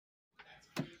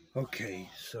Okay,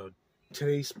 so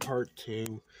today's part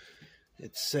two.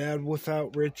 It's sad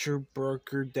without Richard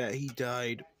Brooker that he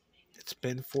died. It's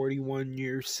been 41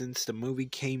 years since the movie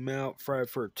came out. Friday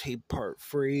for Tape Part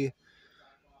 3.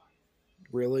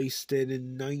 Released it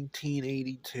in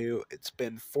 1982. It's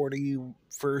been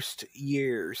 41st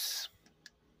years.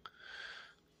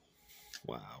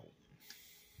 Wow.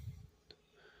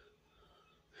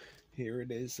 Here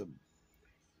it is.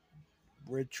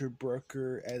 Richard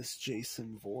Brooker as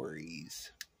Jason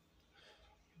Voorhees.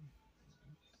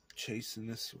 Chasing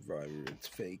the survivor. It's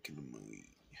fake in the movie.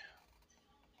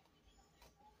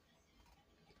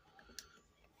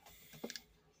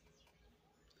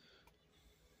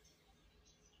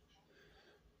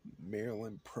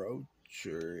 Marilyn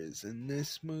Procher is in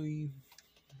this movie.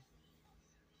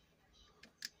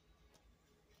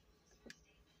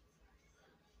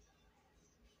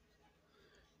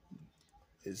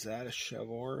 Is that a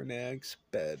shovel or an axe?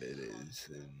 Bet it is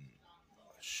a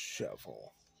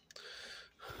shovel.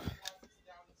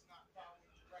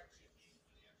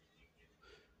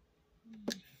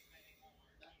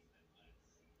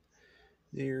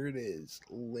 There it is.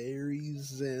 Larry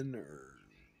Zenner.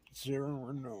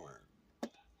 Zerner.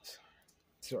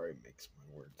 Sorry, mix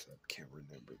my words up. Can't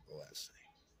remember the last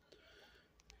name.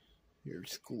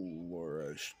 Here's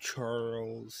Laura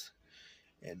Charles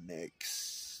and Nick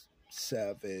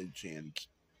Savage and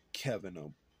Kevin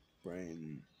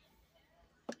O'Brien.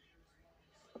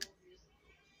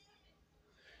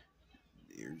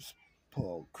 Here's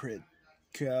Paul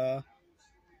Kritka.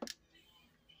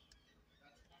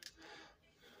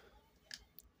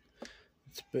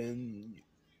 It's been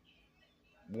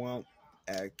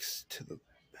X to the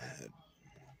head.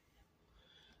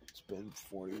 It's been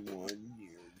 41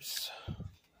 years.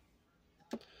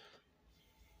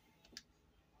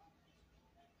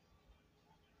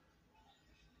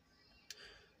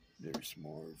 There's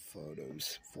more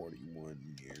photos.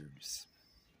 41 years.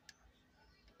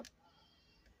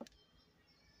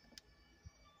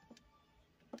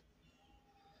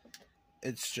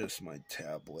 It's just my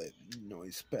tablet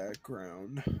noise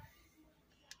background.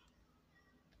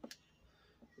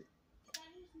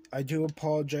 I do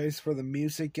apologize for the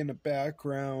music in the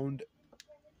background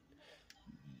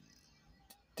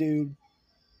due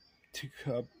to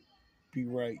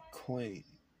copyright claim.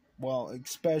 Well,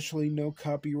 especially no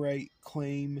copyright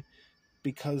claim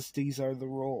because these are the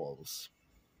rules.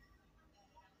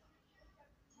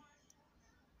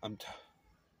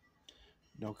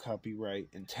 No copyright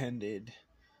intended,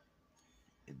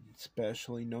 and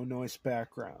especially no noise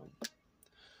background.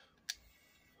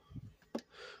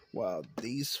 Wow,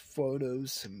 these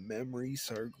photos and memories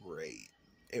are great.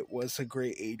 It was a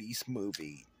great 80s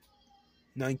movie.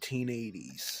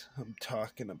 1980s, I'm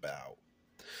talking about.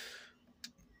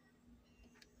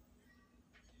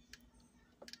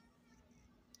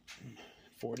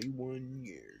 "41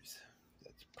 years.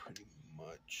 That's pretty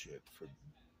much it for.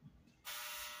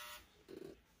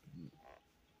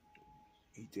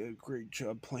 He did a great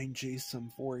job playing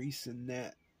Jason Voorhees in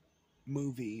that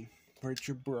movie.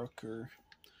 Richard Brooker.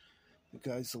 The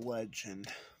guy's a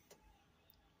legend.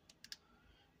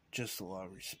 Just a lot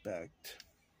of respect.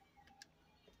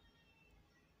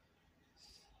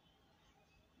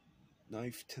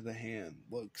 Knife to the hand.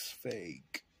 Looks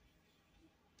fake.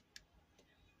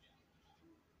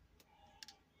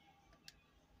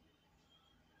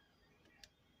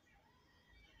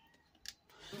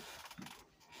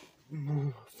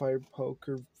 Fire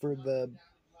poker for the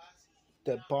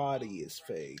body is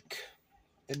fake.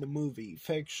 In the movie,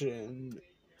 fiction.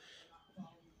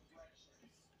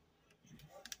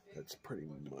 That's pretty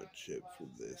much it for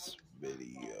this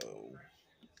video.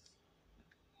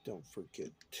 Don't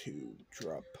forget to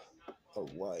drop a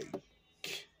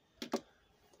like.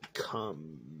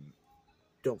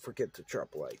 Don't forget to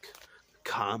drop a like,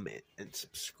 comment, and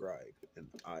subscribe. And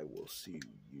I will see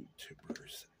you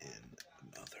YouTubers in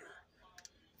another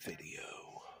video.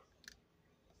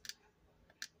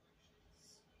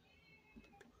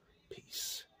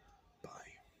 Peace. Bye.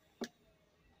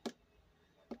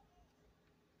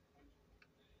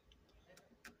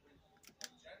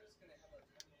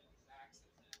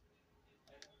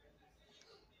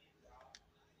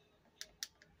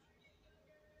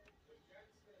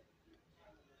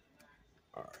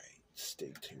 Alright,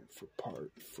 stay tuned for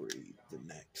part 3 the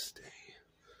next day.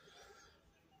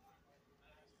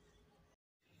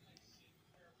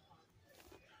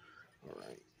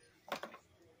 Alright.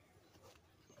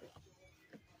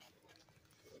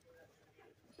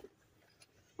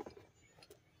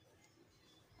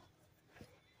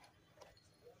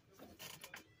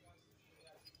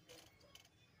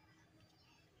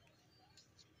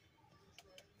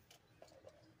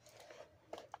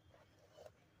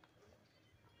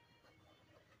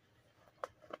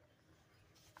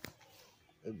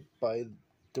 by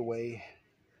the way,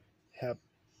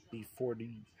 happy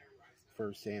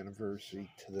 41st anniversary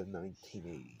to the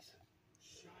 1980s.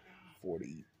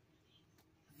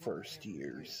 41st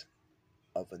years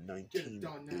of a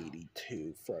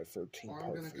 1982 Friday 13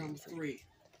 part 3.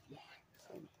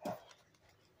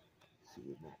 See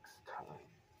you next time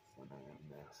when I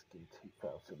unmasked in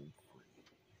 2003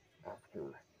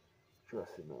 after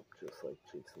dressing up just like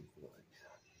Jason Voorhees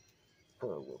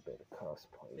for a little bit of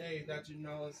cosplay. Hey, that you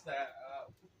notice that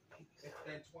it's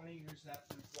been 20 years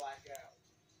after Blackout.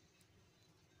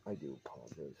 I do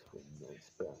apologize for the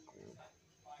nice background.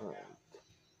 Alright,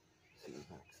 see you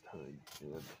next time,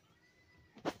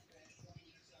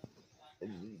 and a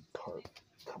new part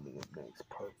coming up next,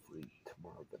 part 3,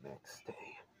 tomorrow the next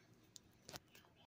day.